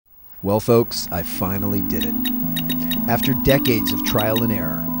Well, folks, I finally did it. After decades of trial and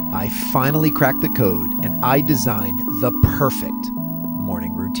error, I finally cracked the code and I designed the perfect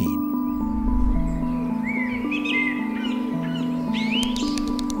morning routine.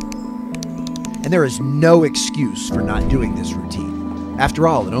 And there is no excuse for not doing this routine. After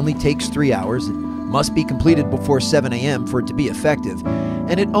all, it only takes 3 hours, it must be completed before 7 a.m. for it to be effective,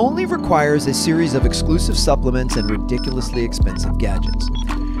 and it only requires a series of exclusive supplements and ridiculously expensive gadgets.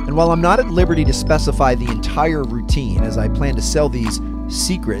 And while I'm not at liberty to specify the entire routine, as I plan to sell these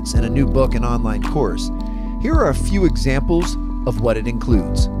secrets in a new book and online course, here are a few examples of what it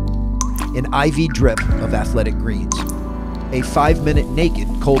includes. An IV drip of athletic greens, a 5-minute naked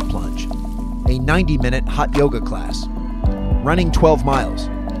cold plunge, a 90-minute hot yoga class, running 12 miles,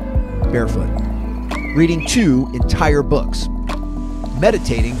 barefoot, reading 2 entire books,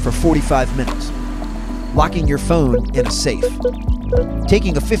 meditating for 45 minutes, locking your phone in a safe,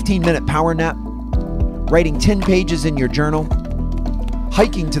 taking a 15-minute power nap, writing 10 pages in your journal,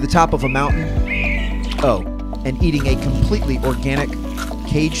 hiking to the top of a mountain, and eating a completely organic,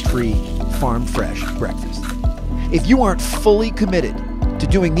 cage-free, farm-fresh breakfast. If you aren't fully committed to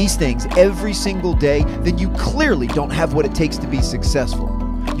doing these things every single day, then you clearly don't have what it takes to be successful.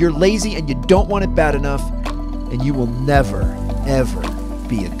 You're lazy and you don't want it bad enough, and you will never, ever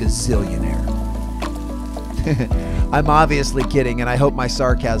be a gazillionaire. I'm obviously kidding, and I hope my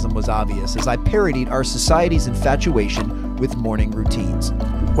sarcasm was obvious as I parodied our society's infatuation with morning routines.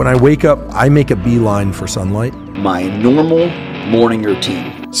 When I wake up, I make a beeline for sunlight. My normal morning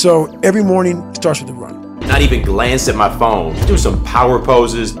routine. So every morning starts with a run. Not even glance at my phone. Do some power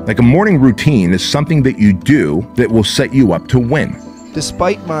poses. Like a morning routine is something that you do that will set you up to win.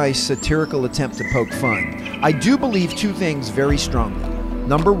 Despite my satirical attempt to poke fun, I do believe 2 things very strongly.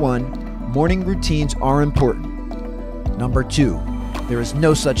 Number 1, morning routines are important. Number 2, there is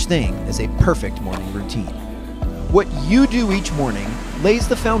no such thing as a perfect morning routine. What you do each morning lays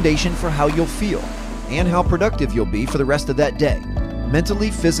the foundation for how you'll feel and how productive you'll be for the rest of that day,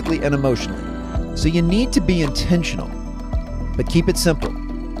 mentally, physically, and emotionally. So you need to be intentional, but keep it simple.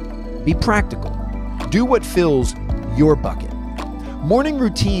 Be practical. Do what fills your bucket. Morning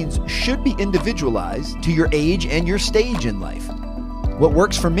routines should be individualized to your age and your stage in life. What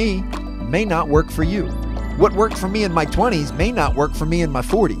works for me may not work for you. What worked for me in my 20s may not work for me in my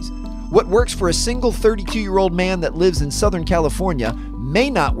 40s. What works for a single 32-year-old man that lives in Southern California may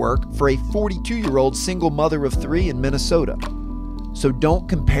not work for a 42-year-old single mother of 3 in Minnesota. So don't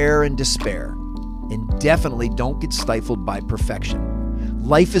compare and despair. And definitely don't get stifled by perfection.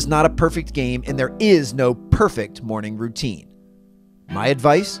 Life is not a perfect game, and there is no perfect morning routine. My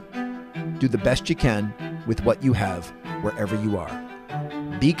advice, do the best you can with what you have wherever you are.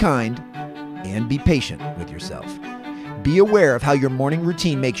 Be kind and be patient with yourself. Be aware of how your morning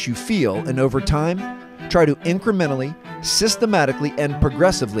routine makes you feel, and over time, try to incrementally, systematically, and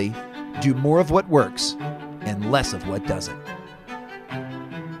progressively do more of what works and less of what doesn't.